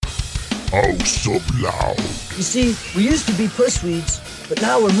House of Loud. You see, we used to be pussweeds, but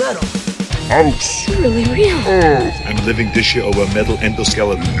now we're metal. House Really real. of I'm living this year over metal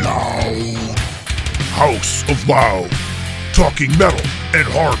endoskeleton. Loud. House of Loud. Talking metal and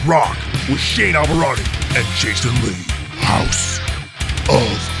hard rock with Shane Alvarani and Jason Lee. House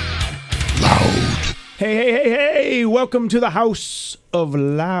of Loud. Hey, welcome to the House of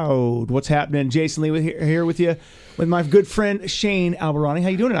Loud. What's happening? Jason Lee here with you with my good friend Shane Alvarani. How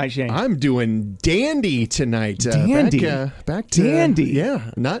you doing tonight, Shane? I'm doing dandy tonight. Dandy? Back to Dandy? Yeah,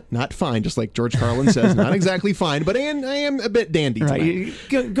 not fine, just like George Carlin says. Not exactly fine, but I am a bit dandy tonight.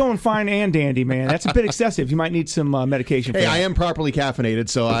 Right, going fine and dandy, man. That's a bit excessive. You might need some medication for Hey, that. I am properly caffeinated,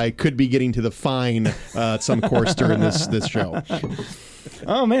 so I could be getting to the fine at some course during this show.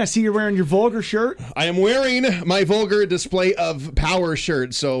 Oh, man, I see you're wearing your Vulgar shirt. I am wearing my Vulgar Display of Power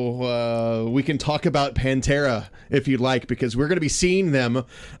shirt, so we can talk about Pantera if you'd like, because we're going to be seeing them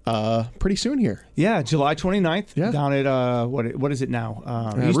pretty soon here. Yeah, July 29th. Yeah. Down at, what is it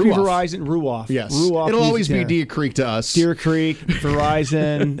now? Used to be Ruoff. Verizon, Ruoff. Yes, Ruoff it'll Music always be Center. Deer Creek to us. Deer Creek,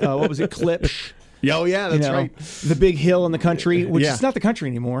 Verizon, what was it, Klipsch? Oh, yeah, that's right. The big hill in the country, which Yeah. is not the country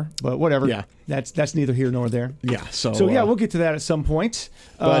anymore, but whatever. Yeah. That's neither here nor there. Yeah, so yeah, we'll get to that at some point.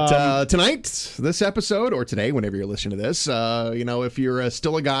 But tonight, this episode, or today, whenever you're listening to this, if you're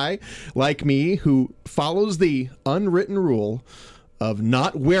still a guy like me who follows the unwritten rule of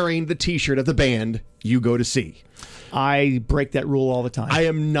not wearing the T-shirt of the band you go to see. I break that rule all the time. I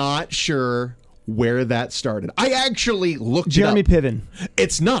am not sure where that started. I actually looked Jeremy it up. Piven.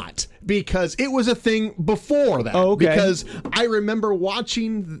 It's not, because it was a thing before that. Oh, okay. Because I remember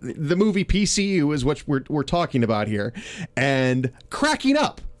watching the movie PCU, is what we're talking about here, and cracking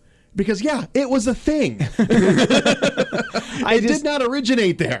up. Because, yeah, it was a thing. It did not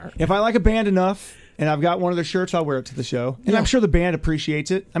originate there. If I like a band enough and I've got one of their shirts, I'll wear it to the show. And I'm sure the band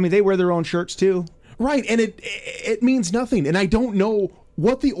appreciates it. I mean, they wear their own shirts too. Right, and it means nothing. And I don't know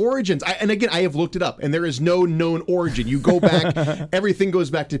what the origins. And again, I have looked it up, and there is no known origin. You go back, everything goes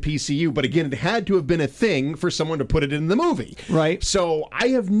back to PCU. But again, it had to have been a thing for someone to put it in the movie. Right. So I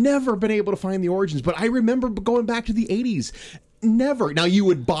have never been able to find the origins. But I remember going back to the 80s. Never. Now, you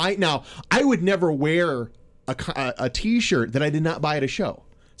would buy. Now, I would never wear a T-shirt that I did not buy at a show.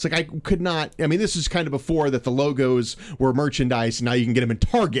 It's like I could not. I mean, this is kind of before that the logos were merchandise, and now you can get them in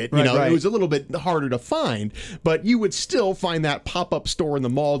Target. Right. It was a little bit harder to find, but you would still find that pop-up store in the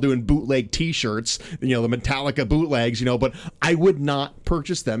mall doing bootleg T-shirts, the Metallica bootlegs, but I would not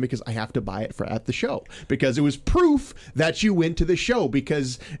purchase them because I have to buy it at the show, because it was proof that you went to the show,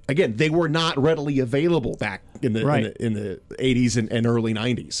 because again, they were not readily available back in the in the 80s and early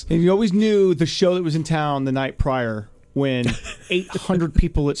 90s. And you always knew the show that was in town the night prior, when 800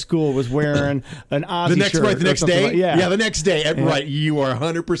 people at school was wearing an Ozzy shirt. The next day? Yeah, the next day. Right, you are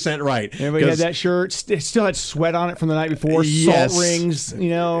 100% right. Everybody had that shirt. It still had sweat on it from the night before. Yes. Salt rings,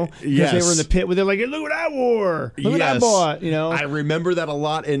 because Yes. they were in the pit. They're like, look what I wore. Look what I bought, I remember that a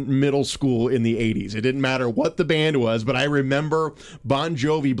lot in middle school in the 80s. It didn't matter what the band was, but I remember Bon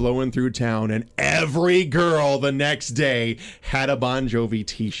Jovi blowing through town, and every girl the next day had a Bon Jovi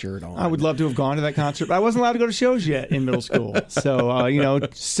T-shirt on. I would love to have gone to that concert, but I wasn't allowed to go to shows yet in middle school. So,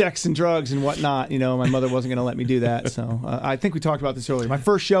 sex and drugs and whatnot, my mother wasn't going to let me do that. So I think we talked about this earlier. My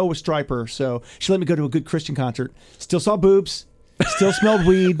first show was Stryper, so she let me go to a good Christian concert. Still saw boobs. Still smelled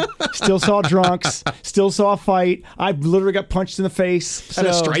weed. Still saw drunks. Still saw a fight. I literally got punched in the face. At a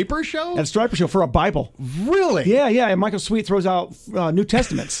Stryper show? At a Stryper show for a Bible. Really? Yeah. And Michael Sweet throws out New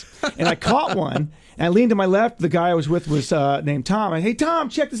Testaments. And I caught one. And I leaned to my left. The guy I was with was named Tom. Hey, Tom,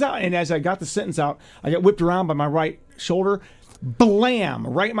 check this out. And as I got the sentence out, I got whipped around by my right shoulder. Blam!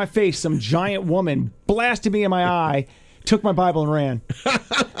 Right in my face. Some giant woman blasted me in my eye, took my Bible and ran.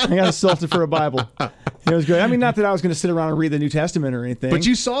 I got assaulted for a Bible. It was great. I mean, not that I was going to sit around and read the New Testament or anything. But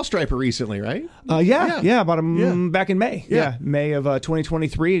you saw Stryper recently, right? Yeah, back in May. Yeah, May of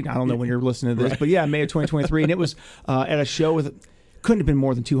 2023. I don't know when you're listening to this, but yeah, May of 2023. And it was at a show with, couldn't have been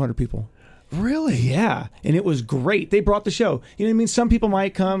more than 200 people. Really? Yeah, and it was great. They brought the show. You know what I mean? Some people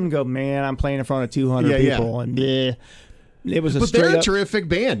might come and go, man, I'm playing in front of 200 people. And it was But they're a terrific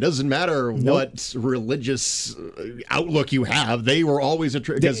band. Doesn't matter what religious outlook you have. They were always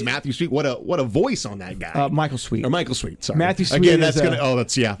because Matthew Sweet, what a voice on that guy. Michael Sweet. Or Michael Sweet, sorry. Matthew Sweet Again, is that's going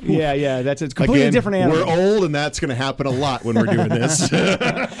to, Yeah, that's a completely different animal. We're old, and that's going to happen a lot when we're doing this.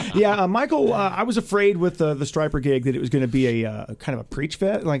 Michael, I was afraid with the Stryper gig that it was going to be a kind of a preach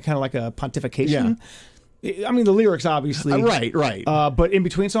fest, like a pontification. I mean, the lyrics, obviously. Right. But in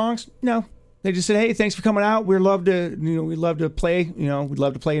between songs, no. They just said, "Hey, thanks for coming out. We'd love to play. We'd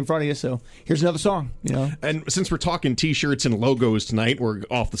love to play in front of you. So here's another song." And since we're talking T-shirts and logos tonight, we're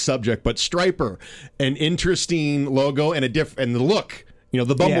off the subject. But Striper, an interesting logo and and the look.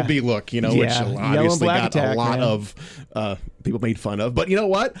 The Bumblebee look, which obviously got a lot of people made fun of. But you know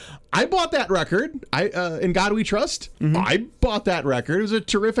what? I bought that record. In God We Trust. Mm-hmm. I bought that record. It was a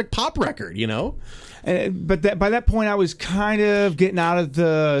terrific pop record. But by that point, I was kind of getting out of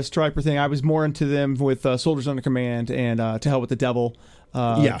the Striper thing. I was more into them with Soldiers Under Command and To Hell with the Devil.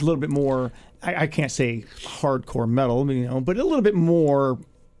 A little bit more. I can't say hardcore metal, but a little bit more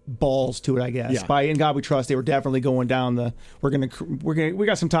balls to it, I guess. Yeah. By In God We Trust, they were definitely going down the. We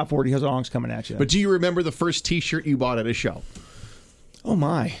got some top 40 songs coming at you. But do you remember the first T-shirt you bought at a show? Oh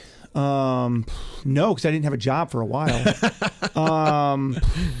my. No, because I didn't have a job for a while. And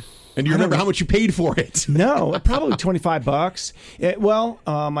do you remember how much you paid for it? No, probably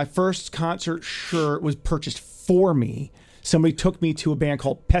 $25. My first concert shirt was purchased for me. Somebody took me to a band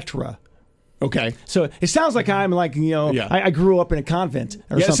called Petra. Okay. So it sounds like I'm like, I grew up in a convent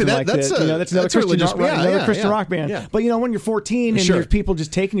or something like that. That's another Christian rock band. Yeah. But, when you're 14 and there's people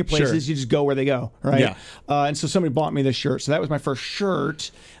just taking you places, you just go where they go, right? Yeah. And so somebody bought me this shirt. So that was my first shirt.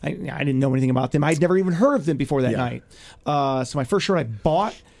 I didn't know anything about them. I'd never even heard of them before that night. So my first shirt I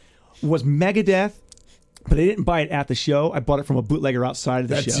bought was Megadeth. But I didn't buy it at the show. I bought it from a bootlegger outside of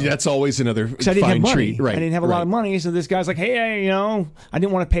the show. That's always another fine I didn't have money. treat. Right. I didn't have a lot of money. So this guy's like, hey, I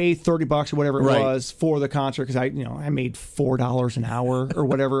didn't want to pay $30 or whatever it was for the concert because I made $4 an hour or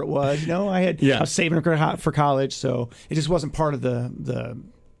whatever it was. I was saving for college, so it just wasn't part of the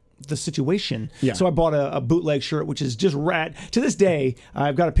situation. Yeah. So I bought a bootleg shirt, which is just rad. To this day,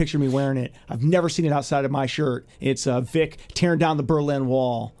 I've got a picture of me wearing it. I've never seen it outside of my shirt. It's Vic tearing down the Berlin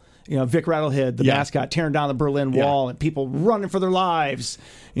Wall. Vic Rattlehead, the mascot, tearing down the Berlin Wall and people running for their lives.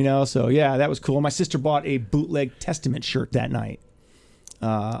 So that was cool. My sister bought a bootleg Testament shirt that night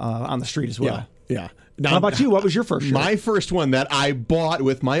on the street as well. Yeah. Now, how about you? What was your first shirt? My first one that I bought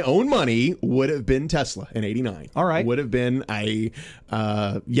with my own money would have been Tesla in '89. All right. Would have been. I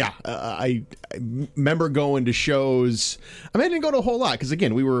remember going to shows. I didn't go to a whole lot because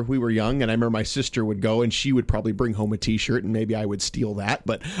again we were young, and I remember my sister would go and she would probably bring home a T-shirt, and maybe I would steal that.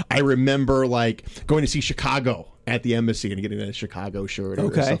 But I remember going to see Chicago at the embassy and getting a Chicago shirt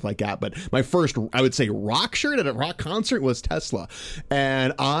or stuff like that. But my first, I would say, rock shirt at a rock concert was Tesla.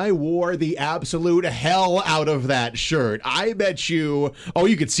 And I wore the absolute hell out of that shirt. I bet you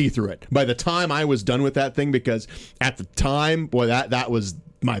could see through it by the time I was done with that thing, because at the time, boy, that was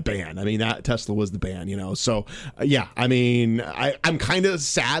my band. That Tesla was the band, So, I'm kind of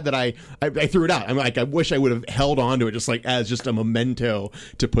sad that I threw it out. I wish I would have held on to it just a memento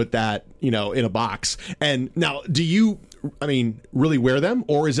to put that, in a box. And now, do you, really wear them,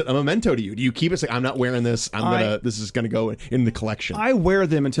 or is it a memento to you? Do you keep it? I'm not wearing this. This is going to go in the collection. I wear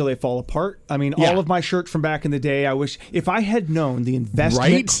them until they fall apart. All of my shirts from back in the day. I wish if I had known the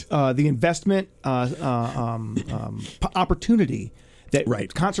investment, opportunity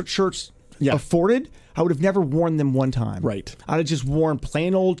that concert shirts afforded, I would have never worn them one time. Right. I'd have just worn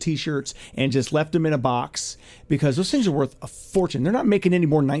plain old T-shirts and just left them in a box because those things are worth a fortune. They're not making any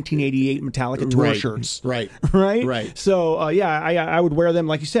more 1988 Metallica tour shirts. Right. So, I would wear them,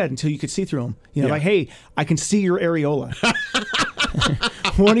 like you said, until you could see through them. Like, hey, I can see your areola.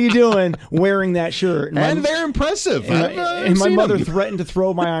 What are you doing wearing that shirt? And they're impressive. And my mother threatened to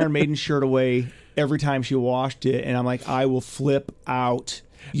throw my Iron Maiden shirt away every time she washed it, and I'm like, I will flip out.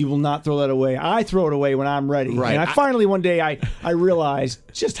 You will not throw that away. I throw it away when I'm ready. Right. And I finally one day I realized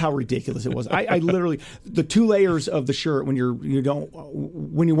just how ridiculous it was. I literally, the 2 layers of the shirt when you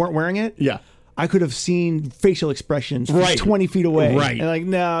weren't wearing it. Yeah. I could have seen facial expressions from 20 feet away. Right. And like,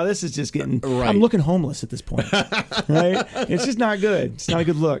 no, this is just getting, I'm looking homeless at this point. Right. It's just not good. It's not a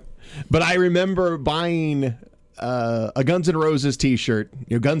good look. But I remember buying a Guns N' Roses T-shirt.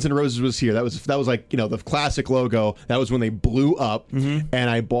 Guns N' Roses was here. That was like the classic logo. That was when they blew up, and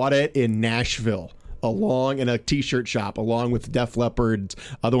I bought it in Nashville in a T-shirt shop along with Def Leppard,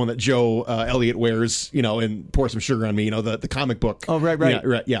 the one that Joe Elliott wears, and Pour Some Sugar on Me. The comic book. Oh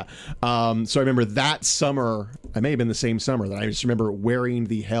right. Yeah. So I remember that summer. I may have been the same summer that I just remember wearing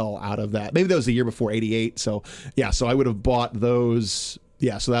the hell out of that. Maybe that was the year before '88. So I would have bought those.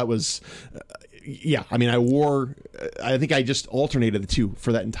 Yeah. So that was. yeah, I mean, I think I just alternated the two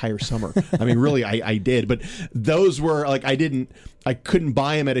for that entire summer. I mean, really, I did. But those were like, I couldn't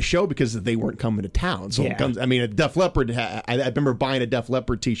buy them at a show because they weren't coming to town. So, a Def Leppard, I remember buying a Def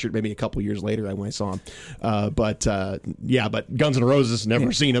Leppard t-shirt maybe a couple years later when I saw them. But Guns N' Roses,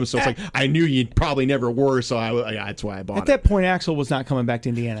 never seen them. So it's like, I knew you probably never were. So that's why I bought it. At that point, Axl was not coming back to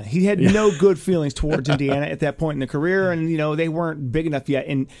Indiana. He had no good feelings towards Indiana at that point in the career. And, they weren't big enough yet.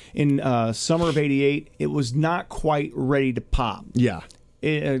 In summer of 88, it was not quite ready to pop. Yeah.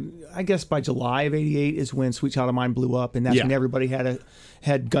 I guess by July of 88 is when Sweet Child of Mine blew up, and that's when everybody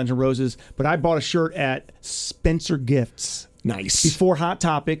had Guns N' Roses. But I bought a shirt at Spencer Gifts. Nice. Before Hot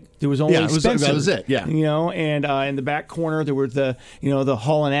Topic, there was only Spencer. That was it. Yeah. And in the back corner there was the the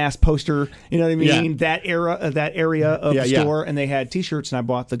Hall and Ass poster. You know what I mean? Yeah. That area of the store, and they had T-shirts, and I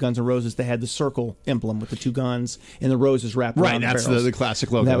bought the Guns N' Roses. They had the circle emblem with the two guns and the roses wrapped around. Right. That's the the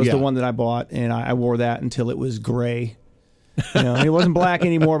classic logo. And that was the one that I bought, and I wore that until it was gray. It wasn't black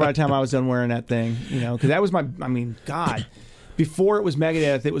anymore by the time I was done wearing that thing. Because that was God. Before it was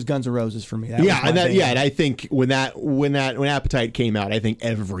Megadeth, it was Guns N' Roses for me. And I think when Appetite came out, I think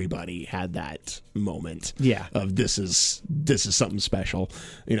everybody had that moment. Yeah. Of this is something special.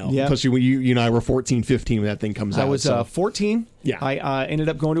 Especially when you and I were 14, 15 when that thing comes out. I was 14. Yeah. I ended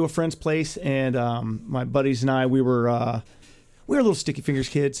up going to a friend's place, and my buddies and I, we were little Sticky Fingers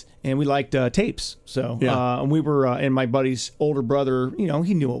kids, and we liked tapes. So, and we were, and my buddy's older brother,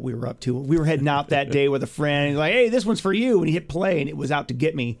 he knew what we were up to. We were heading out that day with a friend. He's like, "Hey, this one's for you," and he hit play, and it was Out to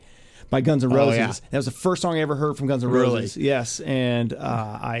Get Me by Guns N' Roses. Yeah. That was the first song I ever heard from Guns N' Roses. Really? Yes, and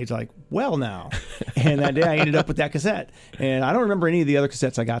I was like, well, now. And that day I ended up with that cassette. And I don't remember any of the other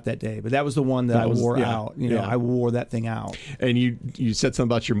cassettes I got that day, but that was the one that I wore out. I wore that thing out. And you said something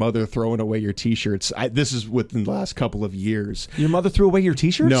about your mother throwing away your T-shirts. This is within the last couple of years. Your mother threw away your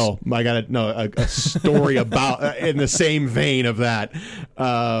T-shirts? No, I got a story about in the same vein of that.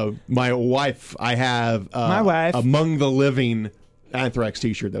 My wife, I have my wife. Among the Living Anthrax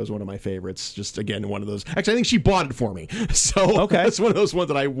t-shirt. That was one of my favorites. Just again, one of those. Actually, I think she bought it for me. So that's one of those ones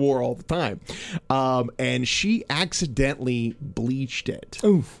that I wore all the time. And she accidentally bleached it.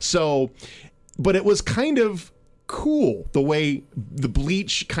 Oof. So, but it was kind of cool the way the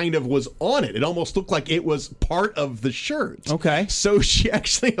bleach kind of was on it. It almost looked like it was part of the shirt. Okay. So she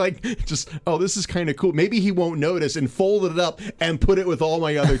actually this is kind of cool. Maybe he won't notice, and folded it up and put it with all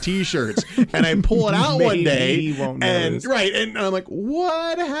my other T-shirts. And I pull it out one day, he won't notice. and I'm like,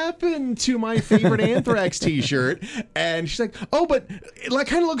 what happened to my favorite Anthrax T-shirt? And she's like, oh, but it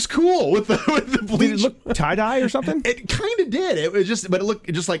kind of looks cool with the bleach. Did it look tie-dye or something? It kind of did. It was just, but it looked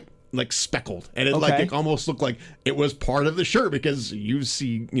just like speckled, and it almost looked like it was part of the shirt, because you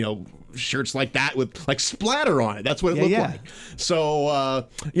see shirts like that with splatter on it. That's what it looked like. So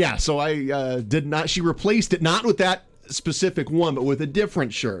so I did not. She replaced it, not with that specific one, but with a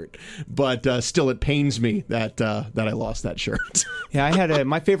different shirt. But still, it pains me that I lost that shirt. Yeah, I had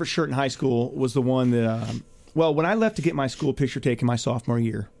my favorite shirt in high school was the one that when I left to get my school picture taken my sophomore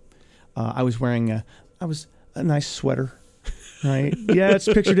year, I was wearing a nice sweater. Right. Yeah, it's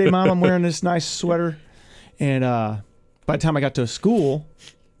picture day, Mom. I'm wearing this nice sweater. And by the time I got to school,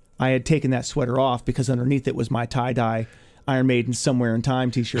 I had taken that sweater off, because underneath it was my tie-dye Iron Maiden Somewhere in Time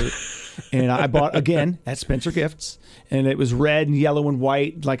t-shirt. And I bought, again, at Spencer Gifts. And it was red and yellow and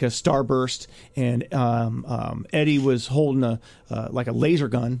white, like a starburst. And Eddie was holding a laser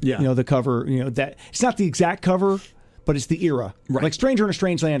gun. Yeah. The cover, that it's not the exact cover, but it's the era. Right. Like Stranger in a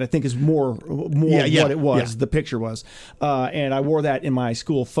Strange Land, I think, is more what it was. Yeah. The picture was. And I wore that in my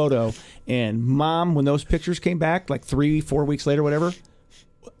school photo. And Mom, when those pictures came back, 3-4 weeks later, whatever,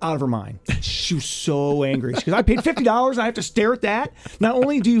 out of her mind. She was so angry. Because I paid $50, I have to stare at that. Not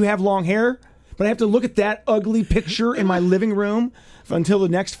only do you have long hair, but I have to look at that ugly picture in my living room until the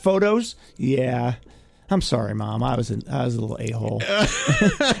next photos. Yeah. I'm sorry, Mom. I was a little a-hole.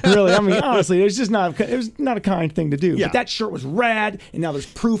 Really, honestly, it was not a kind thing to do. Yeah. But that shirt was rad, and now there's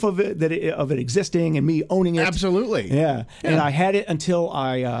proof of it of it existing and me owning it. Absolutely. Yeah. And I had it until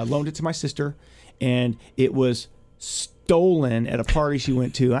I loaned it to my sister, and it was stolen at a party she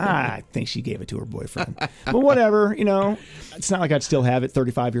went to. I think she gave it to her boyfriend. But whatever, it's not like I'd still have it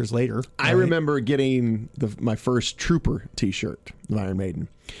 35 years later. Right? I remember getting my first Trooper t-shirt of Iron Maiden.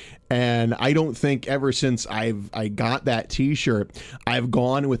 And I don't think ever since I got that T-shirt, I've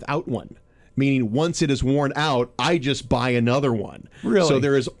gone without one. Meaning, once it is worn out, I just buy another one. Really? So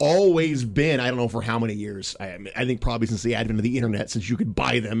there has always been, I don't know for how many years, I think probably since the advent of the internet, since you could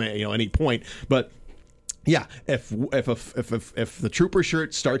buy them at any point. But Yeah, if the trooper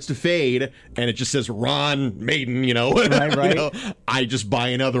shirt starts to fade and it just says Ron Maiden, Right. you know, I just buy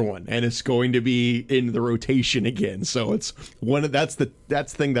another one, and it's going to be in the rotation again. So it's that's the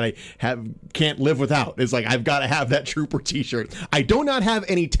thing that I can't live without. It's like I've got to have that trooper T-shirt. I do not have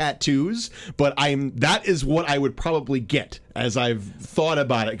any tattoos, but that is what I would probably get as I've thought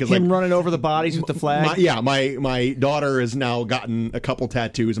about it, because Him running over the bodies with the flag. My daughter has now gotten a couple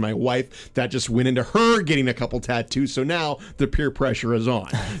tattoos, and my wife, that just went into her getting a couple tattoos. So now the peer pressure is on.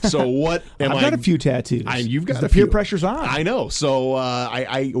 So what am I've got a few tattoos. You've got the a few. peer pressure's on. I know. So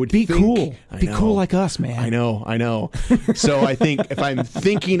I would Be think, cool. I Be know. cool like us, man. I know. So I think if I'm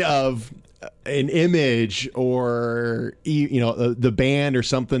thinking of an image or the band or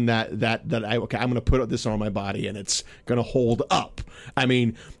something that I'm going to put this on my body and it's going to hold up. I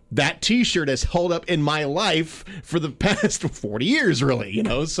mean, that T-shirt has held up in my life for the past 40 years, really.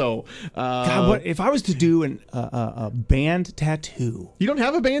 So God, what if I was to do a band tattoo? You don't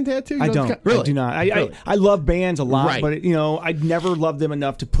have a band tattoo? I don't. Really? I do not. Really? I love bands a lot, Right. but I'd never loved them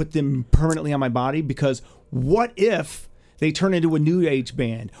enough to put them permanently on my body, because what if they turn into a new age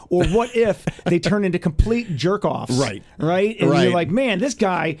band, or what if they turn into complete jerk offs? Right. And Right. you're like, man, this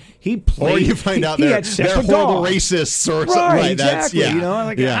guy, he played. Or you find out he they're had sex with horrible dogs. racists or something. Right. Exactly. That's, I don't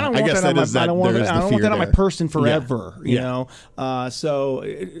want that on my. I don't want that on my person forever. Yeah. So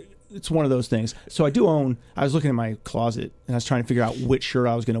it's one of those things. So I do own. I was looking at my closet and I was trying to figure out which shirt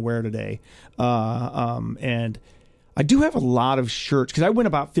I was going to wear today, and I do have a lot of shirts, because I went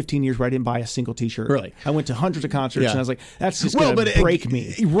about 15 years where I didn't buy a single T-shirt. Really? I went to hundreds of concerts, and I was like, that's just Well, going to but break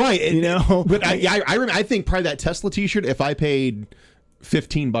me. Right. But I think probably that Tesla T-shirt, if I paid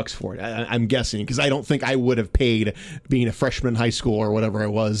 $15 for it, I'm guessing, because I don't think I would have paid, being a freshman in high school or whatever I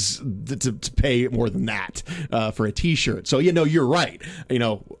was, to pay more than that for a T-shirt. So you're right.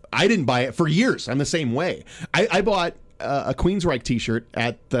 I didn't buy it for years. I'm the same way. I bought a Queensryche T-shirt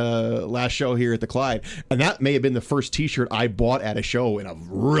at the last show here at the Clyde, and that may have been the first T-shirt I bought at a show in a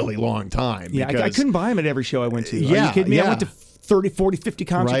really long time. Yeah, I couldn't buy them at every show I went to. Yeah, Are you kidding me? yeah. I went to 30, 40, 50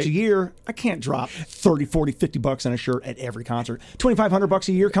 concerts Right. a year. I can't drop 30, 40, 50 bucks on a shirt at every concert. $2,500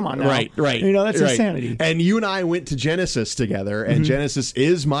 a year? Come on now. Right. That's right. insanity. And you and I went to Genesis together, and Genesis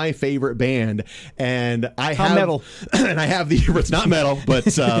is my favorite band. And I have metal. And I have it's not metal,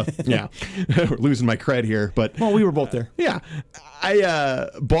 but yeah, we're losing my cred here. But Well, we were both there. yeah, I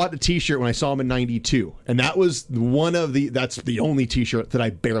bought a T-shirt when I saw him in '92, and that was that's the only T-shirt that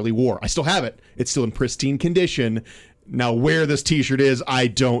I barely wore. I still have it; it's still in pristine condition. Now, where this T-shirt is, I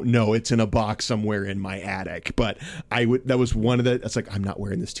don't know. It's in a box somewhere in my attic. But that was one of the. It's like, I'm not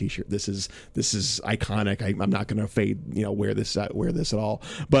wearing this T-shirt. This is iconic. I'm not going to wear this at all.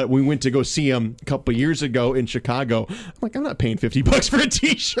 But we went to go see him a couple of years ago in Chicago. I'm like, I'm not paying $50 for a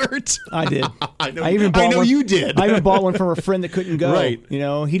T-shirt. I did. I know. I even bought I know one. you did. I even bought one from a friend that couldn't go. Right. He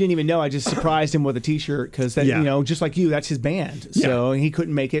didn't even know. I just surprised him with a T-shirt, because that, just like you, that's his band. So he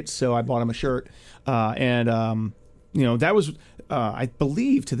couldn't make it. So I bought him a shirt, that was, I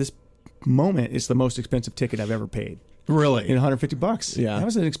believe, to this moment, it's the most expensive ticket I've ever paid. Really? $150. Yeah. That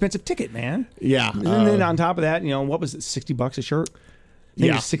was an expensive ticket, man. Yeah. And then on top of that, what was it, $60 a shirt?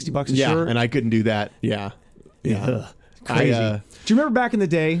 Maybe Yeah. $60 a shirt. And I couldn't do that. Yeah. Ugh, crazy. Do you remember back in the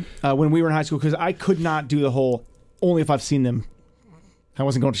day when we were in high school? Because I could not do the whole, only if I've seen them. I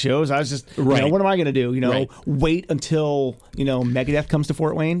wasn't going to shows. I was just, Right. what am I going to do? Right. Wait until, Megadeth comes to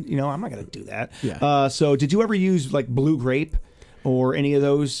Fort Wayne? I'm not going to do that. Yeah. So did you ever use like Blue Grape or any of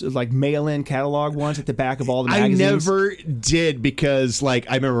those like mail-in catalog ones at the back of all the magazines? I never did, because I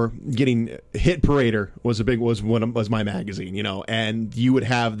remember getting Hit Parader was my magazine, and you would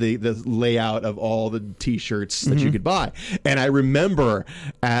have the layout of all the T-shirts that you could buy. And I remember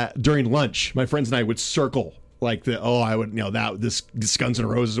during lunch, my friends and I would circle this Guns N'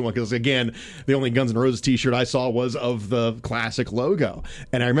 Roses one, because again, the only Guns N' Roses T-shirt I saw was of the classic logo,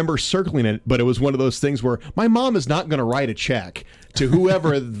 and I remember circling it. But it was one of those things where my mom is not going to write a check to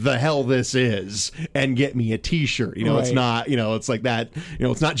whoever the hell this is and get me a T-shirt. It's not, it's like that.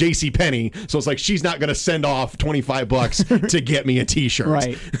 It's not J.C. Penney, so it's like she's not going to send off $25 to get me a T-shirt.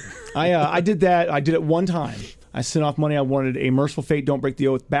 Right. I did that. I did it one time. I sent off money. I wanted a Merciful Fate Don't Break the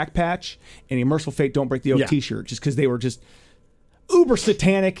Oath back patch and a Merciful Fate Don't Break the Oath T-shirt, just because they were just uber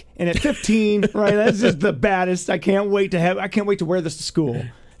satanic. And at 15, right, that's just the baddest. I can't wait to wear this to school,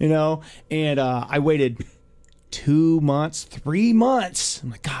 And I waited 2 months, 3 months. I'm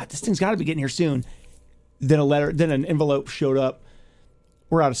like, God, this thing's got to be getting here soon. Then an envelope showed up.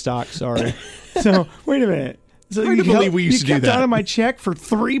 We're out of stock. Sorry. So wait a minute. So Hard to believe we used to do kept that. out of my check for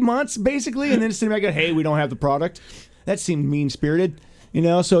 3 months, basically, and then sitting back and, hey, we don't have the product. That seemed mean-spirited. You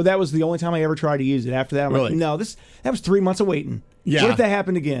know, so that was the only time I ever tried to use it. After that, I'm like, Really? no, that was 3 months of waiting. Yeah. What if that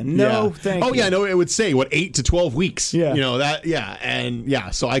happened again? No, thank you. Oh yeah, no, it would say 8 to 12 weeks. Yeah. You know that. Yeah, and yeah,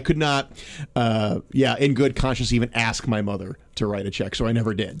 so I could not, in good conscience, even ask my mother to write a check. So I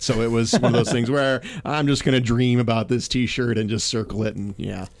never did. So it was one of those things where I'm just going to dream about this T-shirt and just circle it, and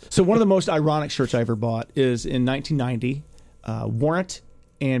yeah. So one of the most ironic shirts I ever bought is in 1990. Warrant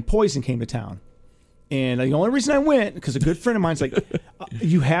and Poison came to town. And the only reason I went, because a good friend of mine's like,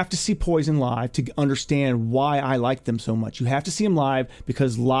 you have to see Poison live to understand why I like them so much. You have to see them live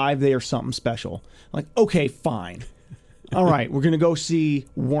because live they are something special. I'm like, okay, fine. All right, we're going to go see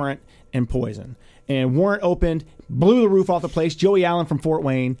Warrant and Poison. And Warrant opened, blew the roof off the place. Joey Allen from Fort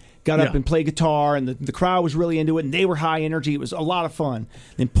Wayne got up and played guitar, and the crowd was really into it, and they were high energy. It was a lot of fun.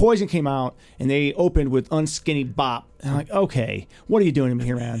 Then Poison came out, and they opened with Unskinny Bop. And I'm like, okay, what are you doing to me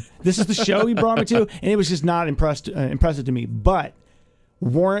here, man? This is the show you brought me to? And it was just not impressive to me. But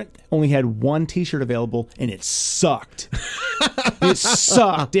Warrant only had one T-shirt available, and it sucked. It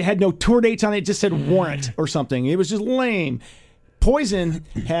sucked. It had no tour dates on it. It just said Warrant or something. It was just lame. Poison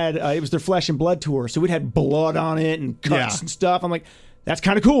had, it was their Flesh and Blood tour, so it had blood on it and cuts and stuff. I'm like, that's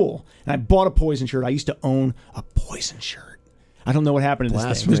kind of cool. And I bought a Poison shirt. I used to own a Poison shirt. I don't know what happened in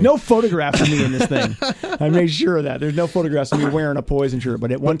this thing. There's no photographs of me in this thing. I made sure of that. There's no photographs of me wearing a Poison shirt.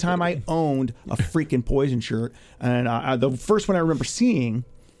 But at one time, I owned a freaking Poison shirt. And the first one I remember seeing,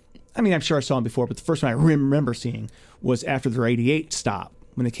 I mean, I'm sure I saw them before, but the first one I remember seeing was after their 88 stop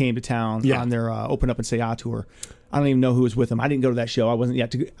when they came to town on their Open Up and Say Ah tour. I don't even know who was with them. I didn't go to that show. I wasn't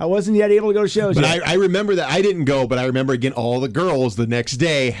yet able to go to shows. But yet. I remember that I didn't go, but I remember again all the girls the next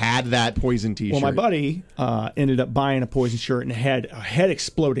day had that Poison T-shirt. Well, my buddy ended up buying a Poison shirt and it had a head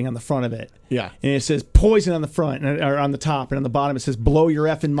exploding on the front of it. Yeah. And it says Poison on the front, or on the top, and on the bottom it says blow your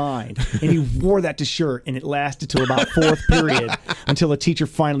effing mind. And he wore that to shirt, and it lasted till about fourth period until the teacher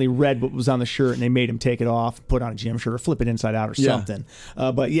finally read what was on the shirt, and they made him take it off, put on a gym shirt, or flip it inside out or something.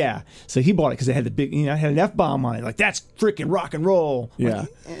 But yeah, so he bought it because it had the big, it had an F-bomb on it. Like, that's freaking rock and roll. Yeah.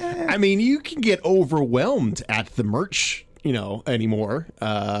 I mean, you can get overwhelmed at the merch, anymore.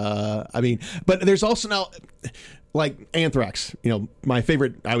 I mean, but there's also now, like Anthrax, my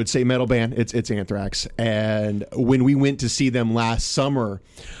favorite, I would say, metal band, it's Anthrax. And when we went to see them last summer,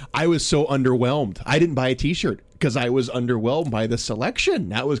 I was so underwhelmed. I didn't buy a T-shirt because I was underwhelmed by the selection.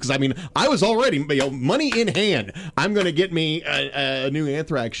 That was because, I was already, money in hand. I'm going to get me a new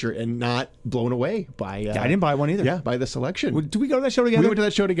Anthrax shirt and not blown away by... I didn't buy one either. Yeah, by the selection. Did we go to that show together? We went to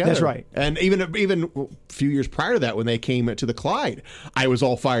that show together. That's right. And even a few years prior to that, when they came to the Clyde, I was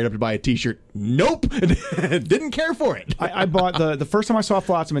all fired up to buy a T-shirt. Nope. Didn't care for it. I bought the first time I saw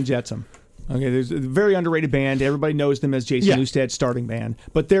Flotsam and Jetsam. Okay, there's a very underrated band. Everybody knows them as Jason Newsted's starting band.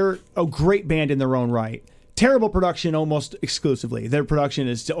 But they're a great band in their own right. Terrible production almost exclusively. Their production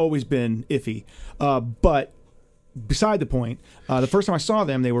has always been iffy. But beside the point, the first time I saw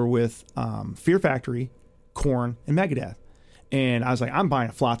them, they were with Fear Factory, Korn, and Megadeth. And I was like, I'm buying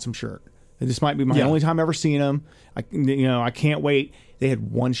a Flotsam shirt. This might be my only time ever seeing them. I can't wait. They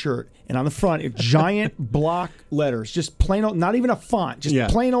had one shirt, and on the front, giant block letters, just plain old, not even a font,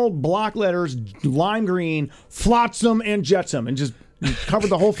 just plain old block letters, lime green, Flotsam and Jetsam, and just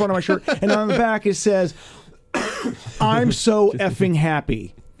covered the whole front of my shirt. And on the back, it says, I'm so effing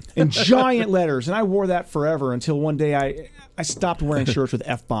happy, in giant letters. And I wore that forever until one day I stopped wearing shirts with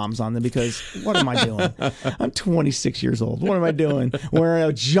F-bombs on them because what am I doing? I'm 26 years old. What am I doing? Wearing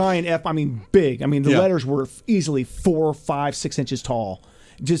a giant big. The letters were easily 4, 5, 6 inches tall.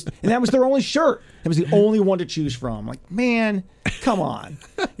 And that was their only shirt. It was the only one to choose from. Like, man, come on.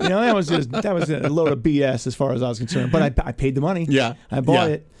 That was a load of BS as far as I was concerned. But I paid the money. Yeah. I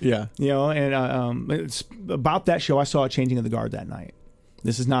bought it. Yeah. And it's about that show, I saw a changing of the guard that night.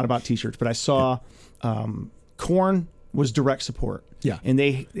 This is not about T-shirts, but I saw Korn was direct support. Yeah. And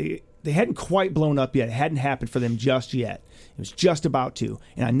they hadn't quite blown up yet. It hadn't happened for them just yet. It was just about to.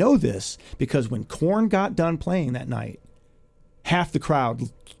 And I know this because when Korn got done playing that night, half the crowd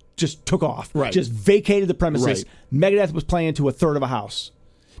just took off. Right. Just vacated the premises. Right. Megadeth was playing to a third of a house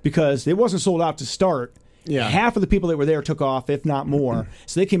because it wasn't sold out to start. Yeah. Half of the people that were there took off, if not more.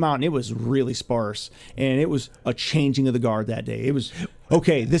 So they came out and it was really sparse. And it was a changing of the guard that day. It was,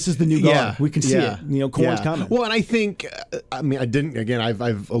 okay, this is the new guard. Yeah. We can see it. Korn's coming. Well, and I think,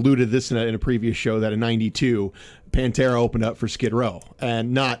 I've alluded to this in a previous show that in '92, Pantera opened up for Skid Row,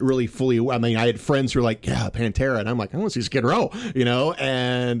 and not really fully. I had friends who were like, "Yeah, Pantera," and I'm like, "I want to see Skid Row,"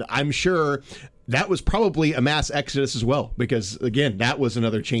 and I'm sure that was probably a mass exodus as well, because again, that was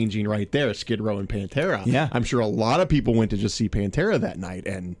another changing right there, Skid Row and Pantera. Yeah. I'm sure a lot of people went to just see Pantera that night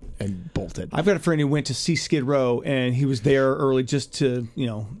and bolted. I've got a friend who went to see Skid Row, and he was there early just to,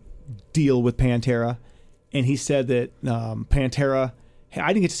 deal with Pantera. And he said that Pantera, I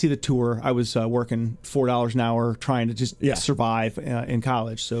didn't get to see the tour. I was working $4 an hour trying to just survive in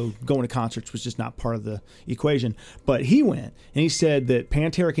college. So going to concerts was just not part of the equation. But he went, and he said that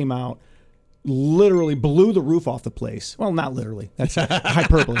Pantera came out, literally blew the roof off the place. Well, not literally. That's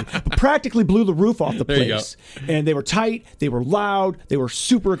hyperbole. But practically blew the roof off the There you place. And they were tight. They were loud. They were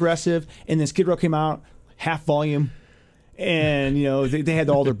super aggressive. And then Skid Row came out, half volume. And, they had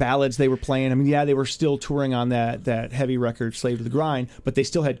all their ballads they were playing. I mean, they were still touring on that heavy record, Slave to the Grind, but they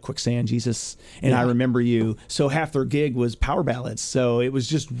still had Quicksand, Jesus, and I Remember You. So half their gig was power ballads. So it was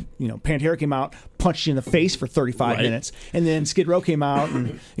just, Pantera came out, punched you in the face for 35 minutes. And then Skid Row came out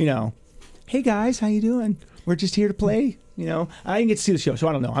and, hey guys, how you doing? We're just here to play. I didn't get to see the show, so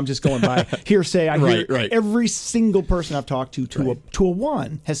I don't know. I'm just going by hearsay. I hear every single person I've talked to a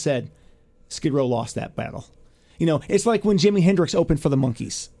one has said Skid Row lost that battle. It's like when Jimi Hendrix opened for the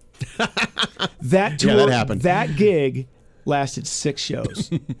Monkees. That tour, that happened. That gig lasted 6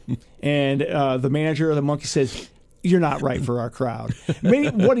 shows, and the manager of the Monkees says, "You're not right for our crowd."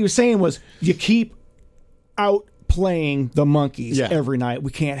 What he was saying was, "You keep out playing the Monkees every night.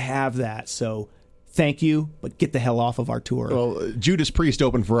 We can't have that. So thank you, but get the hell off of our tour." Well, Judas Priest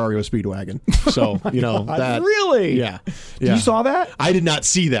opened for REO Speedwagon. So, that. Really? Yeah. You saw that? I did not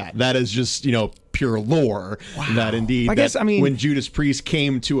see that. That is just, pure lore. Wow. That indeed. When Judas Priest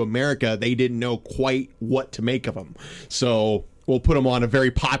came to America, they didn't know quite what to make of him. So we'll put him on a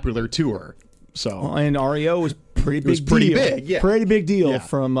very popular tour. So and REO was pretty big. Yeah. Pretty big deal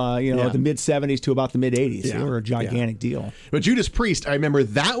from the mid 70s to about the mid 80s. They were a gigantic deal. But Judas Priest, I remember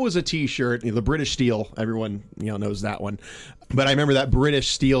that was a T-shirt, the British Steel. Everyone knows that one. But I remember that British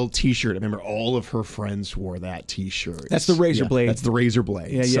Steel T-shirt. I remember all of her friends wore that T-shirt. That's the Razor Blade. That's the Razor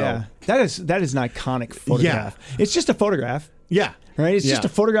Blade. Yeah. That is an iconic photograph. It's just a photograph. Yeah. Right. It's just a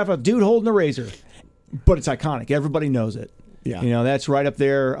photograph of a dude holding a razor, but it's iconic. Everybody knows it. Yeah. That's right up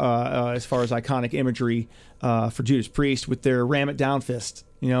there as far as iconic imagery for Judas Priest with their ram it down fist.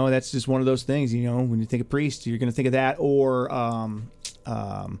 That's just one of those things. When you think of Priest, you're going to think of that or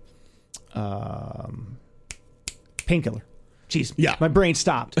Painkiller. Jeez, my brain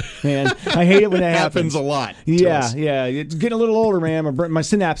stopped, man. I hate it when that happens a lot. Yeah. It's getting a little older, man. My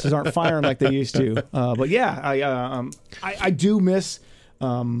synapses aren't firing like they used to. But I do miss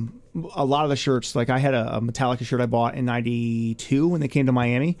a lot of the shirts. Like I had a Metallica shirt I bought in '92 when they came to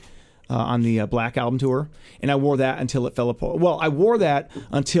Miami on the Black Album tour, and I wore that until it fell apart. Well, I wore that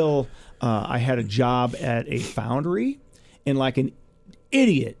until I had a job at a foundry, and like an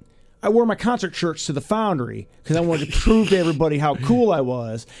idiot, I wore my concert shirts to the foundry because I wanted to prove to everybody how cool I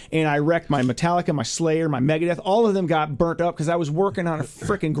was. And I wrecked my Metallica, my Slayer, my Megadeth. All of them got burnt up because I was working on a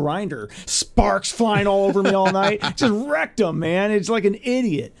freaking grinder. Sparks flying all over me all night. Just wrecked them, man. It's like an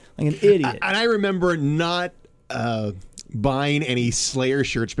idiot. And I remember not buying any Slayer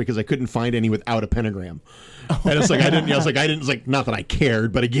shirts because I couldn't find any without a pentagram. And it's like I didn't not that I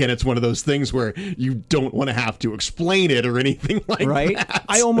cared, but again, it's one of those things where you don't want to have to explain it or anything like that.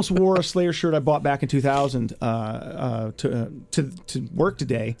 I almost wore a Slayer shirt I bought back in 2000 to work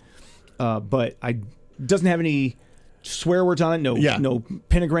today, but I doesn't have any swear words on it. No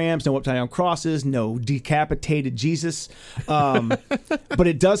pentagrams, no upside down crosses, no decapitated Jesus. But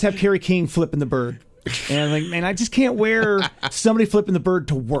it does have Kerry King flipping the bird. And I'm like, man, I just can't wear somebody flipping the bird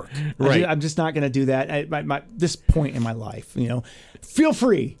to work. Right. I'm just not going to do that at this point in my life. Feel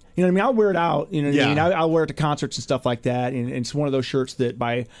free. You know what I mean? I'll wear it out. You know what I mean? I'll wear it to concerts and stuff like that. And it's one of those shirts that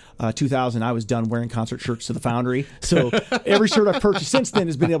by 2000, I was done wearing concert shirts to the foundry. So every shirt I've purchased since then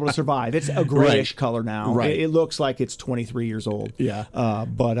has been able to survive. It's a grayish color now. Right. It looks like it's 23 years old. Yeah.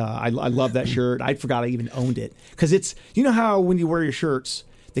 But I love that shirt. I forgot I even owned it. Because it's, how when you wear your shirts,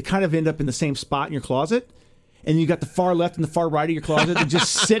 they kind of end up in the same spot in your closet. And you got the far left and the far right of your closet that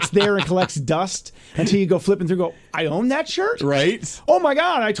just sits there and collects dust until you go flipping through and go, I own that shirt? Right. Oh, my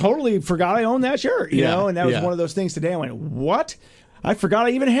God, I totally forgot I owned that shirt. You know, and that was one of those things today. I went, what? I forgot I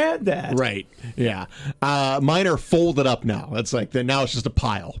even had that. Right. Yeah. Mine are folded up now. It's like now it's just a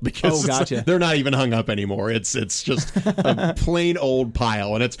pile because gotcha. They're not even hung up anymore. It's just a plain old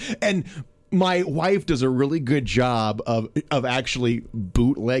pile, and my wife does a really good job of actually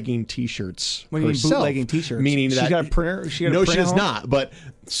bootlegging T-shirts. What do you mean herself, bootlegging T-shirts? Meaning she's that got a printer. No, she does not. But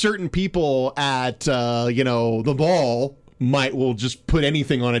certain people at the mall will just put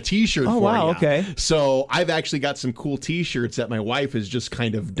anything on a T-shirt Oh, for wow, you. okay. So I've actually got some cool T-shirts that my wife has just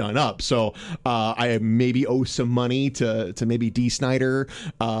kind of done up. So I maybe owe some money to maybe D. Snyder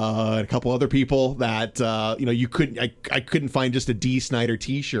and a couple other people that you couldn't. I couldn't find just a D. Snyder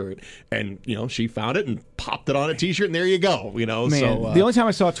T-shirt, and she found it and popped it on a T-shirt, and there you go. Man, so the only time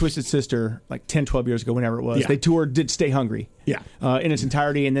I saw Twisted Sister, like 10, 12 years ago, whenever it was, Yeah. they did Stay Hungry. Yeah. In its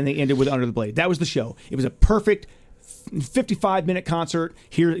entirety, and then they ended with Under the Blade. That was the show. It was a perfect 55-minute concert.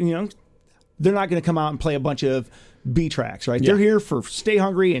 Here, they're not going to come out and play a bunch of B tracks, right? Yeah. They're here for Stay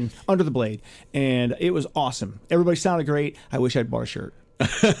Hungry and Under the Blade, and it was awesome. Everybody sounded great. I wish I'd bought a shirt.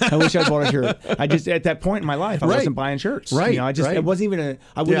 I wish I'd bought a shirt. I just, at that point in my life, I Right. wasn't buying shirts. Right, right. It wasn't even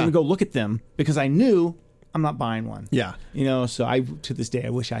I wouldn't Yeah. even go look at them because I knew I'm not buying one. Yeah. So to this day, I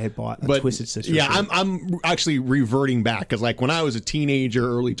wish I had bought a But Twisted Sister yeah, shirt. I'm actually reverting back because like when I was a teenager,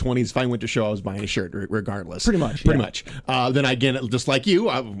 early 20s, if I went to show, I was buying a shirt regardless. Pretty much. Then again, just like you,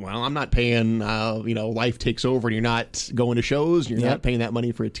 I'm not paying. Life takes over, and you're not going to shows. You're Yep. not paying that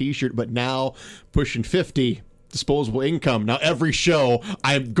money for a T-shirt. But now, pushing 50. Disposable income. Now every show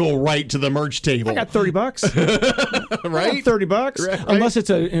I go right to the merch table. I got $30. right? $30, Right. unless it's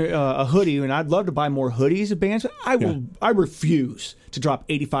a hoodie, and I'd love to buy more hoodies of bands. But I refuse to drop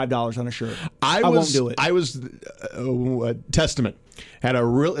 $85 on a shirt. I won't do it. I was Testament had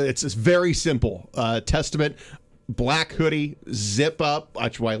it's very simple. Testament. Black hoodie, zip up,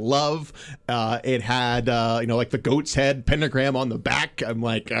 which I love. It had, like the goat's head pentagram on the back. I'm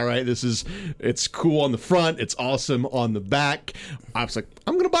like, all right, it's cool on the front. It's awesome on the back. I was like,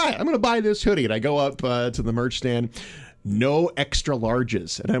 I'm going to buy it. I'm going to buy this hoodie. And I go up to the merch stand. No extra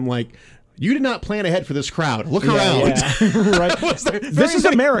larges. And I'm like, you did not plan ahead for this crowd. Look around. Yeah. Right. This is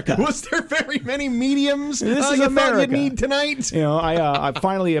America. Was there very many mediums This is you America. thought you'd need tonight? I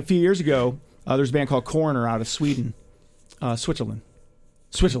finally, a few years ago, there's a band called Coroner out of Sweden, Switzerland.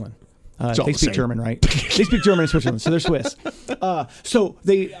 all They the speak same. German, right? They speak German in Switzerland, so they're Swiss.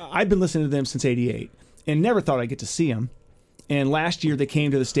 I've been listening to them since '88, and never thought I'd get to see them. And last year they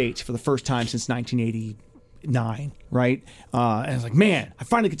came to the States for the first time since 1989, right? And I was like, man, I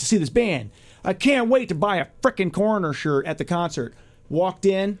finally get to see this band. I can't wait to buy a frickin' Coroner shirt at the concert. Walked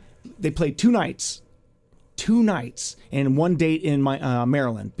in, they played 2 nights. 2 nights and 1 date in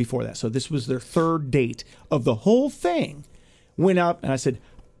Maryland before that. So this was their 3rd date of the whole thing. Went up and I said,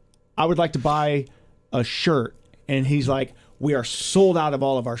 I would like to buy a shirt. And he's like, we are sold out of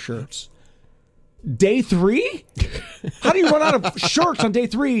all of our shirts. Day 3? How do you run out of shirts on day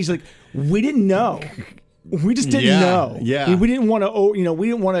 3? He's like, we didn't know. We just didn't know. Yeah. We didn't want to, we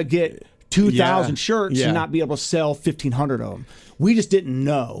didn't want to get 2,000 shirts Yeah. and not be able to sell 1,500 of them. We just didn't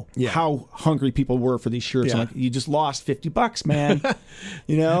know Yeah. how hungry people were for these shirts. Yeah. I'm like, you just lost $50, man.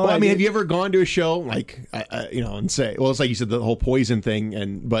 Well, I mean, have you ever gone to a show like, and say, well, it's like you said, the whole Poison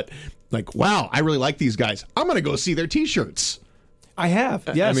thing, but like, wow, I really like these guys. I'm going to go see their T-shirts. I have.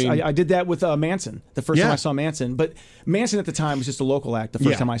 Yes, I mean- I did that with Manson. The first Yeah. time I saw Manson, but Manson at the time was just a local act. The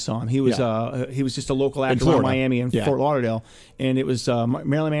first Yeah. time I saw him, he was just a local act In around Florida. Miami and Yeah. Fort Lauderdale, and it was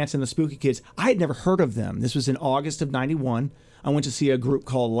Marilyn Manson, the Spooky Kids. I had never heard of them. This was in August of '91. I went to see a group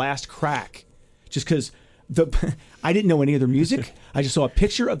called Last Crack, just because I didn't know any of their music. I just saw a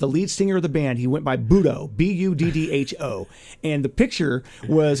picture of the lead singer of the band. He went by Buddo, Buddho, and the picture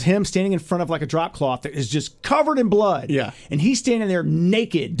was him standing in front of like a drop cloth that is just covered in blood. Yeah. And he's standing there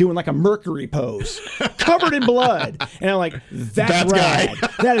naked doing like a Mercury pose, covered in blood. And I'm like, that's rad.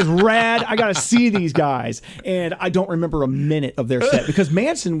 That is rad. I got to see these guys. And I don't remember a minute of their set because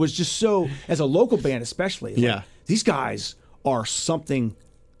Manson was just so, as a local band especially, like, Yeah. these guys are something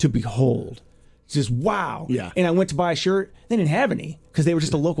to behold. It's just wow. Yeah. And I went to buy a shirt. They didn't have any because they were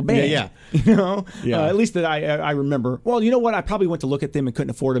just a local band. Yeah. Yeah. At least that I remember. Well, you know what? I probably went to look at them and couldn't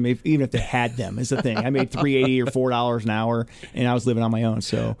afford them even if they had them. Is the thing. I made $3.80 or $4 an hour, and I was living on my own.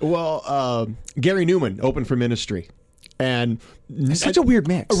 So Well, Gary Newman opened for Ministry. And it's such a weird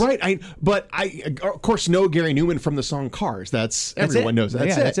mix. Right. I of course know Gary Newman from the song Cars. Everyone knows that.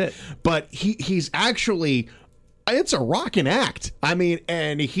 That's it. But he's actually, it's a rockin' act. I mean,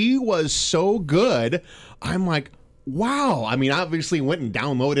 and he was so good. I'm like, wow. I mean, I obviously went and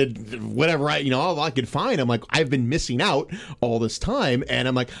downloaded whatever all I could find. I'm like, I've been missing out all this time. And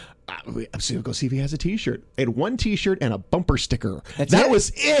I'm like, I'm going to go see if he has a T-shirt. I had one T-shirt and a bumper sticker. That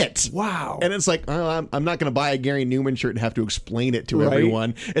was it. Wow. And it's like, I'm not going to buy a Gary Newman shirt and have to explain it to Right.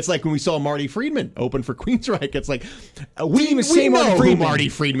 everyone. It's like when we saw Marty Friedman open for Queensryche. It's like, we even say know Marty who Friedman. Marty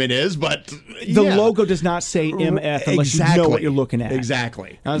Friedman is, but The logo does not say MF unless you know what you're looking at.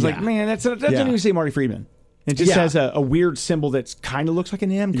 Exactly. I was like, man, that doesn't even say Marty Friedman. It just Yeah. has a weird symbol that kind of looks like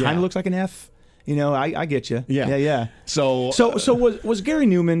an M, kind of looks like an F. You know, I get you. Yeah. Yeah. So So was Gary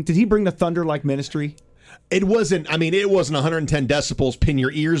Newman? Did he bring the thunder like ministry? it wasn't 110 decibels, pin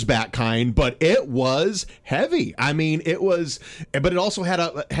your ears back kind, but it was heavy. I mean, it was, but it also had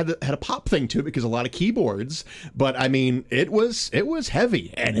a pop thing to it because a lot of keyboards. But I mean, it was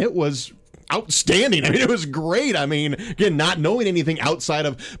heavy and it was outstanding. I mean, it was great. I mean, again, not knowing anything outside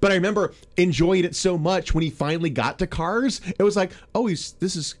of, but I remember enjoying it so much when he finally got to Cars. It was like,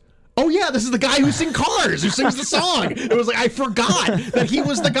 this is the guy who sings Cars, who sings the song. It was like, I forgot that he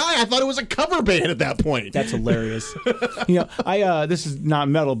was the guy. I thought it was a cover band at that point. That's hilarious. You know, I this is not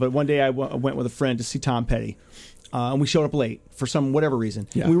metal, but one day I went with a friend to see Tom Petty, and we showed up late for some whatever reason.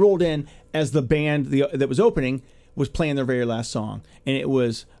 Yeah. We rolled in as the band that was opening was playing their very last song, and it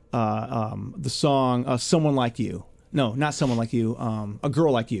was the song "Someone Like You." No, not "Someone Like You." "A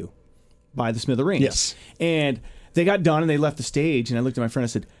Girl Like You" by the Smithereens. Yes. And they got done and they left the stage, and I looked at my friend and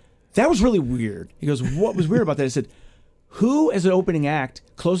I said, "That was really weird." He goes, "What was weird about that?" I said, "Who, as an opening act,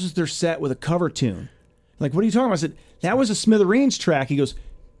 closes their set with a cover tune?" Like, what are you talking about? I said, "That was a Smithereens track." He goes,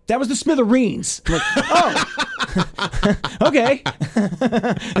 "That was the Smithereens." I'm like, oh, okay.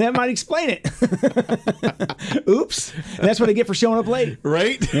 That might explain it. Oops. And that's what I get for showing up late.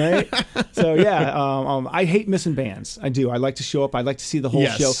 Right? So, yeah, I hate missing bands. I do. I like to show up. I like to see the whole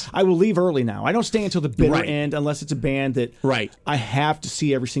Yes. show. I will leave early now. I don't stay until the bitter Right. end unless it's a band that Right. I have to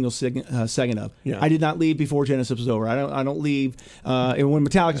see every single second of. Yeah. I did not leave before Genesis was over. I don't leave. When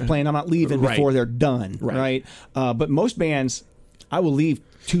Metallica's playing, I'm not leaving Right. before they're done. Right. But most bands, I will leave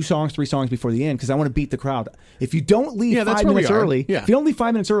 2 songs, 3 songs before the end because I want to beat the crowd. If you don't leave Yeah, that's 5 where we minutes are. early, Yeah. if you don't leave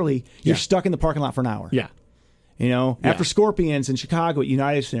 5 minutes early, you're Yeah. stuck in the parking lot for an hour. Yeah. You know, Yeah. after Scorpions in Chicago at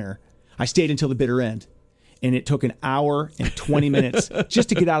United Center, I stayed until the bitter end, and it took an hour and 20 minutes just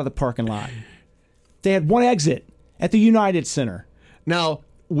to get out of the parking lot. They had one exit at the United Center. Now,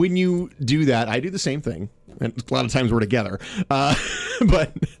 when you do that, I do the same thing. And a lot of times we're together.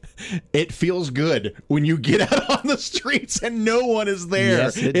 But it feels good when you get out on the streets and no one is there.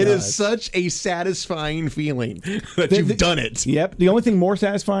 Yes, it It does. is such a satisfying feeling that you've done it. Yep. The only thing more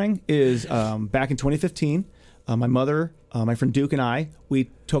satisfying is back in 2015, my mother, my friend Duke, and I, we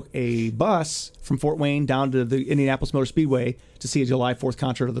took a bus from Fort Wayne down to the Indianapolis Motor Speedway to see a July 4th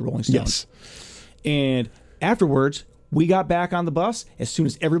concert of the Rolling Stones. Yes. And afterwards, we got back on the bus. As soon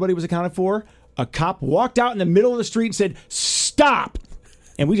as everybody was accounted for, a cop walked out in the middle of the street and said, "Stop!"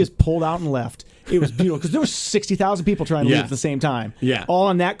 And we just pulled out and left. It was beautiful because there were 60,000 people trying to Yeah. leave at the same time. Yeah. All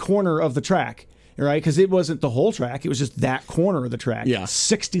on that corner of the track, right? Because it wasn't the whole track. It was just that corner of the track. Yeah.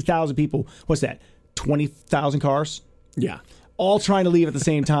 60,000 people. What's that? 20,000 cars? Yeah. All trying to leave at the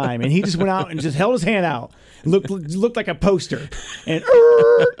same time. And he just went out and just held his hand out. Looked like a poster. And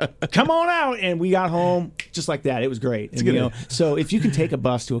come on out. And we got home just like that. It was great. And, good. so if you can take a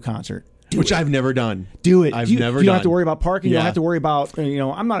bus to a concert, Which I've never done. do it. I've you, never You don't done. have to worry about parking. You Yeah. don't have to worry about,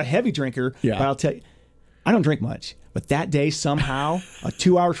 I'm not a heavy drinker, Yeah. but I'll tell you, I don't drink much. But that day, somehow, a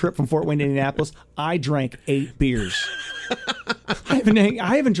 2-hour trip from Fort Wayne to Indianapolis, I drank 8 beers.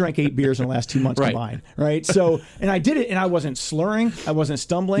 I haven't drank 8 beers in the last 2 months Right. combined, right? So, and I did it, and I wasn't slurring, I wasn't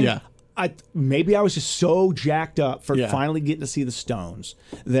stumbling. Yeah. Maybe I was just so jacked up for Yeah. finally getting to see the Stones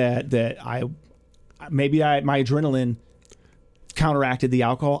that my adrenaline counteracted the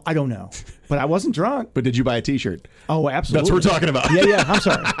alcohol. I don't know, but I wasn't drunk. But did you buy a T-shirt? Oh, absolutely. That's what we're talking about. Yeah. I'm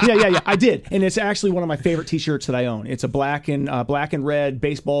sorry. Yeah. I did, and it's actually one of my favorite T-shirts that I own. It's a black and red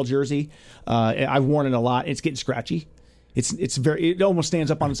baseball jersey. I've worn it a lot. It's getting scratchy. It almost stands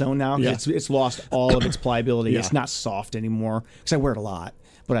up on its own now. 'Cause Yeah. it's lost all of its pliability. Yeah. It's not soft anymore because I wear it a lot.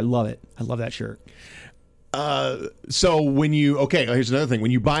 But I love it. I love that shirt. So when here's another thing.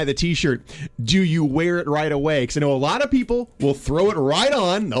 When you buy the T-shirt, do you wear it right away? Because I know a lot of people will throw it right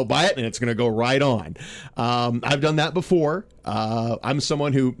on. They'll buy it and it's going to go right on. I've done that before. I'm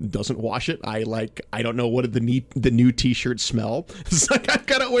someone who doesn't wash it. I don't know what the new T-shirts smell. It's like I've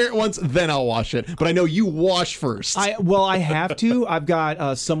got to wear it once, then I'll wash it. But I know you wash first. I have to. I've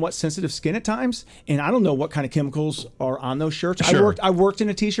got somewhat sensitive skin at times, and I don't know what kind of chemicals are on those shirts. Sure. I worked in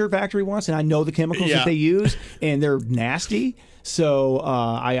a T-shirt factory once, and I know the chemicals Yeah. that they use, and they're nasty. So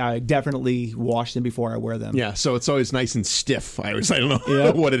I definitely wash them before I wear them. Yeah, so it's always nice and stiff. I don't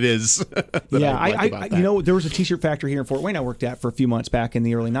know what it is. that Yeah, I like about that. there was a T-shirt factory here in Fort Wayne I worked at for a few months back in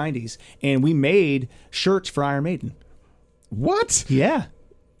the early 90s, and we made shirts for Iron Maiden. What? Yeah,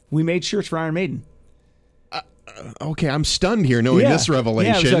 we made shirts for Iron Maiden. Okay, I'm stunned here knowing this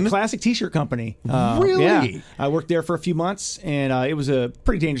revelation. Yeah, it was a classic T-shirt company. Really? Yeah. I worked there for a few months, and it was a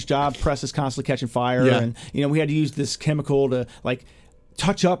pretty dangerous job. Press is constantly catching fire, Yeah. and we had to use this chemical to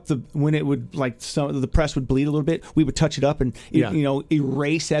touch up when it would, like, some of the press would bleed a little bit, we would touch it up and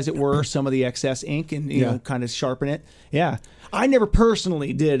erase, as it were, some of the excess ink and you know, kind of sharpen it. Yeah, I never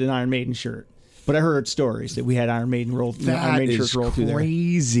personally did an Iron Maiden shirt, but I heard stories that we had Iron Maiden shirts rolled through there.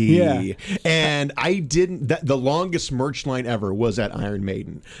 Crazy. Yeah. And I didn't. The longest merch line ever was at Iron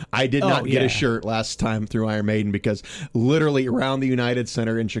Maiden. I did not get a shirt last time through Iron Maiden because literally around the United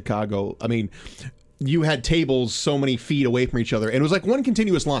Center in Chicago, I mean, you had tables so many feet away from each other, and it was like one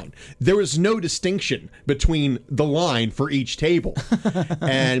continuous line. There was no distinction between the line for each table.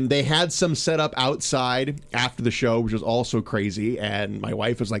 And they had some set up outside after the show, which was also crazy. And my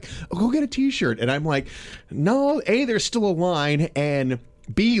wife was like, oh, go get a t-shirt. And I'm like, no, A, there's still a line, and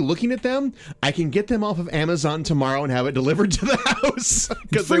B, looking at them, I can get them off of Amazon tomorrow and have it delivered to the house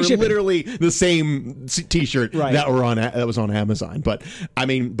because they were literally the same T-shirt that was on Amazon. But I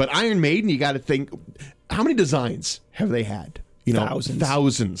mean, Iron Maiden, you got to think, how many designs have they had? You know,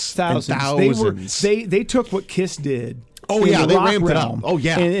 thousands. They took what Kiss did. Oh yeah, they ramped it up. Oh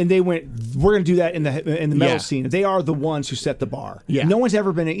yeah, and they went, we're going to do that in the metal scene. They are the ones who set the bar. Yeah, no one's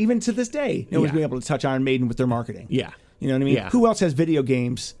ever been, even to this day, no one's been able to touch Iron Maiden with their marketing. Yeah. You know what I mean? Yeah. Who else has video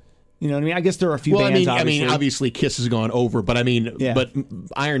games? You know what I mean? I guess there are a few bands, obviously. Obviously Kiss has gone over, but but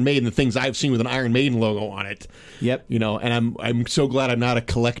Iron Maiden, the things I've seen with an Iron Maiden logo on it. Yep. You know, and I'm so glad I'm not a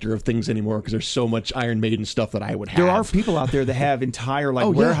collector of things anymore because there's so much Iron Maiden stuff that I would have. There are people out there that have entire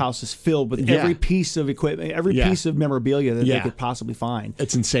warehouses filled with every piece of equipment, every piece of memorabilia that they could possibly find.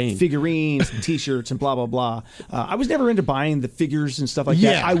 It's insane. Figurines, and T-shirts, and blah blah blah. I was never into buying the figures and stuff like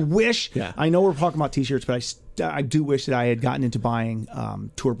that. I wish. Yeah. I know we're talking about T-shirts, but I do wish that I had gotten into buying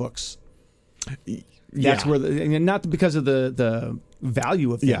tour books. That's where not because of the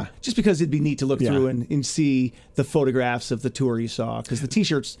value of them, just because it'd be neat to look through and see the photographs of the tour you saw, because the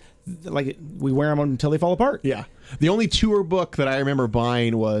T-shirts, like, we wear them until they fall apart. Yeah, the only tour book that I remember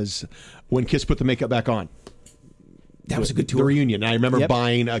buying was when Kiss put the makeup back on. That was a good tour. The reunion. I remember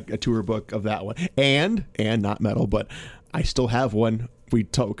buying a tour book of that one, and not metal, but I still have one.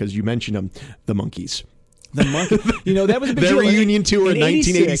 Because you mentioned them, the Monkees. The Monkey, you know, that was a big deal. Their reunion tour in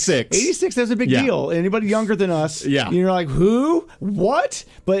 1986. 86, that was a big deal. Anybody younger than us, you're like, who? What?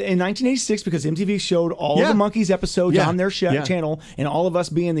 But in 1986, because MTV showed all of the Monkees episodes on their channel, and all of us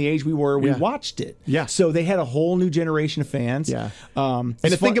being the age we were, we watched it. Yeah. So they had a whole new generation of fans. Yeah. And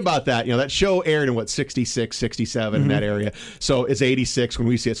to think about that, you know, that show aired in 66, 67 in that area. So it's 86 when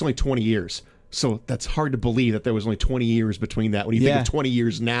we see it. It's only 20 years. So that's hard to believe that there was only 20 years between that. When you think of 20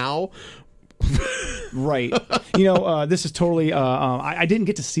 years now. Right. You know, this is totally, I didn't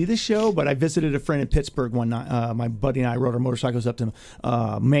get to see this show, but I visited a friend in Pittsburgh one night. My buddy and I rode our motorcycles up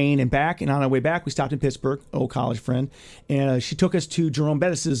to Maine and back, and on our way back, we stopped in Pittsburgh, old college friend, and she took us to Jerome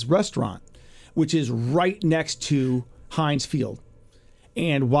Bettis's restaurant, which is right next to Heinz Field.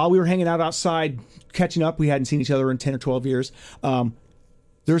 And while we were hanging out outside, catching up, we hadn't seen each other in 10 or 12 years, there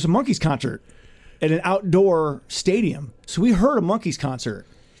was a Monkees concert at an outdoor stadium. So we heard a Monkees concert.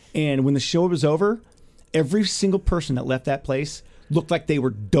 And when the show was over, every single person that left that place looked like they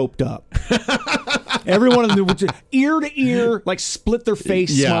were doped up. Every one of them, ear to ear, like split their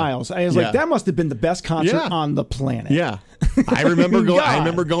face smiles. I was like, that must have been the best concert on the planet. Yeah. I remember going. I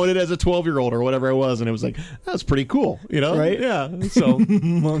remember going it as a 12-year-old or whatever I was, and it was like, that was pretty cool, you know? Right? Yeah. So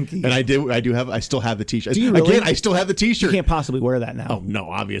Monkees. And I still have the T-shirt. Do you really? Again, I still have the T-shirt. You can't possibly wear that now. Oh no,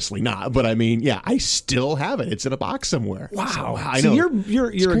 obviously not. But I mean, I still have it. It's in a box somewhere. Wow. So, I know. know.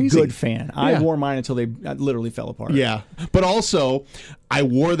 You're a good fan. I wore mine until they literally fell apart. Yeah. But also, I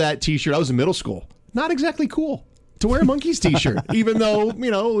wore that T-shirt. I was in middle school. Not exactly cool to wear a Monkees T-shirt, even though,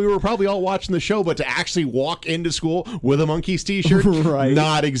 you know, we were probably all watching the show, but to actually walk into school with a Monkees T-shirt,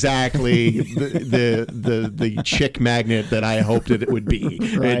 not exactly the chick magnet that I hoped it would be.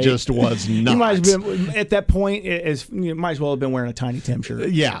 Right. It just was not. You might have been, at that point, you might as well have been wearing a Tiny Tim shirt.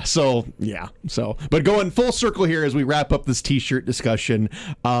 But going full circle here as we wrap up this T-shirt discussion,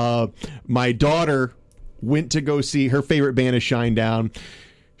 my daughter went to go see her favorite band is Shinedown.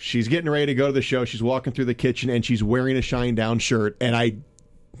 She's getting ready to go to the show. She's walking through the kitchen, and she's wearing a Shinedown shirt. And I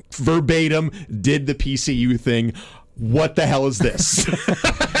verbatim did the PCU thing. What the hell is this?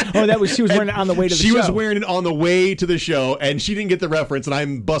 She was wearing it on the way to the show. She was wearing it on the way to the show, and she didn't get the reference, and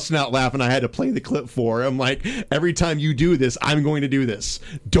I'm busting out laughing. I had to play the clip for her. I'm like, every time you do this, I'm going to do this.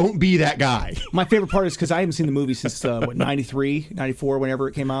 Don't be that guy. My favorite part is because I haven't seen the movie since, 93, 94, whenever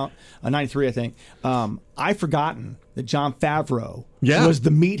it came out. 93, I think. I've forgotten that Jon Favreau was the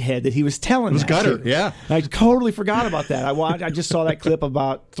meathead that he was telling. It was Gutter, to. I totally forgot about that. I just saw that clip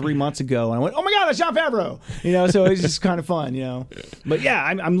about 3 months ago, and I went, "Oh my God, that's Jon Favreau!" You know, so it's just kind of fun, you know. But yeah,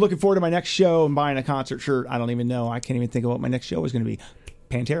 I'm looking forward to my next show and buying a concert shirt. I don't even know. I can't even think of what my next show is going to be.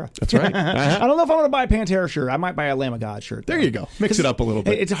 Pantera. That's right. I don't know if I want to buy a Pantera shirt. I might buy a Lamb of God shirt. There you go. Mix it up a little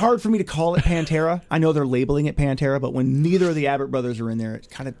bit. It's hard for me to call it Pantera. I know they're labeling it Pantera, but when neither of the Abbott brothers are in there, it's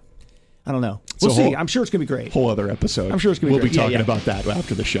kind of, I don't know. We'll see. I'm sure it's going to be great. Whole other episode. I'm sure it's going to be great. We'll be great. talking about that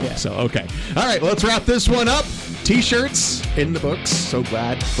after the show. Yeah. So, okay. All right, let's wrap this one up. T-shirts in the books. So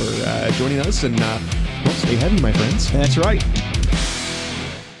glad for joining us. And, well, stay heavy, my friends. That's right.